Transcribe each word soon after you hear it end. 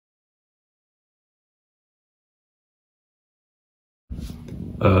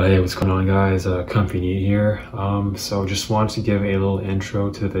Hey, what's going on, guys? Comfy Neat here. So just wanted to give a little intro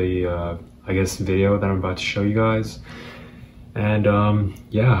to the, I guess, video that I'm about to show you guys. And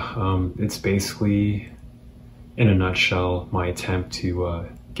it's basically, in a nutshell, my attempt to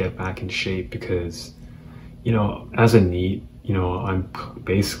get back in shape because, as a NEET, I'm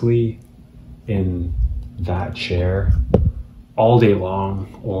basically in that chair all day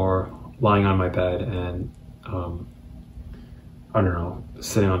long or lying on my bed and, I don't know,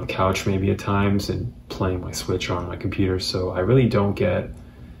 sitting on the couch maybe at times and playing my Switch on my computer. So I really don't get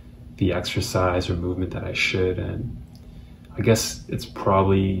the exercise or movement that I should. And I guess it's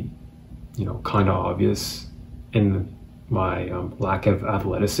probably, kind of obvious in my lack of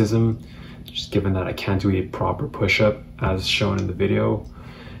athleticism, just given that I can't do a proper push-up as shown in the video.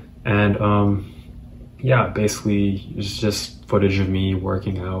 And basically it's just footage of me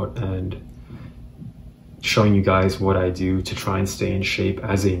working out and showing you guys what I do to try and stay in shape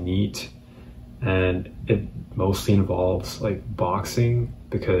as a NEET. And it mostly involves like boxing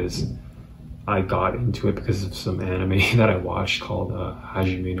because I got into it because of some anime that I watched called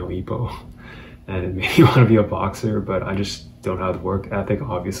Hajime no Ippo, and it made me want to be a boxer, but I just don't have the work ethic,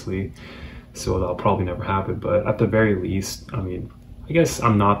 obviously, so that'll probably never happen. But at the very least, I guess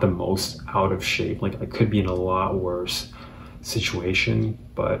I'm not the most out of shape. Like, I could be in a lot worse situation,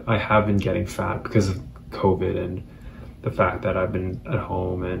 but I have been getting fat because of COVID and the fact that I've been at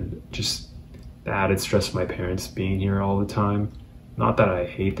home and just the added stress of my parents being here all the time. Not that I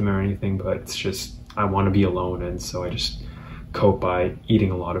hate them or anything, but it's just I want to be alone, and so I just cope by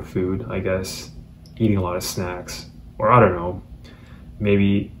eating a lot of food, I guess, eating a lot of snacks, or I don't know,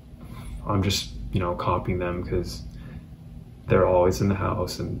 maybe I'm just copying them because they're always in the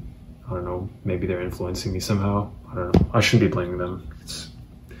house, and I don't know, maybe they're influencing me somehow. I don't know, I shouldn't be blaming them.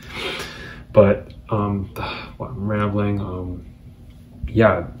 I'm rambling.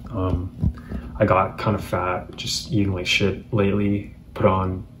 I got kind of fat just eating like shit lately. Put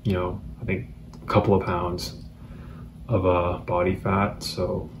on, I think a couple of pounds of body fat.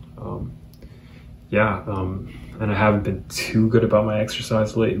 So and I haven't been too good about my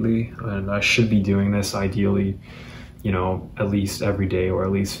exercise lately, and I should be doing this ideally, at least every day or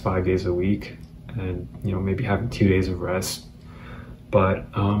at least 5 days a week, and maybe having 2 days of rest. But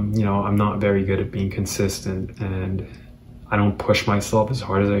I'm not very good at being consistent, and I don't push myself as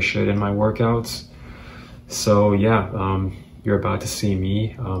hard as I should in my workouts. So you're about to see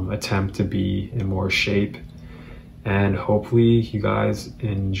me attempt to be in more shape, and hopefully you guys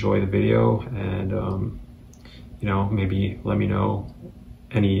enjoy the video, and maybe let me know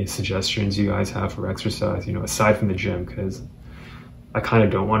any suggestions you guys have for exercise, aside from the gym, because I kind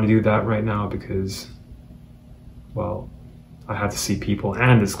of don't want to do that right now because, well, I have to see people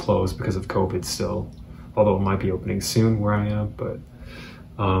and it's closed because of COVID still, although it might be opening soon where I am. But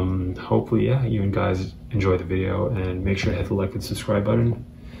hopefully, you guys enjoy the video, and make sure to hit the like and subscribe button,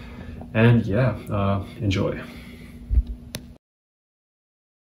 and enjoy.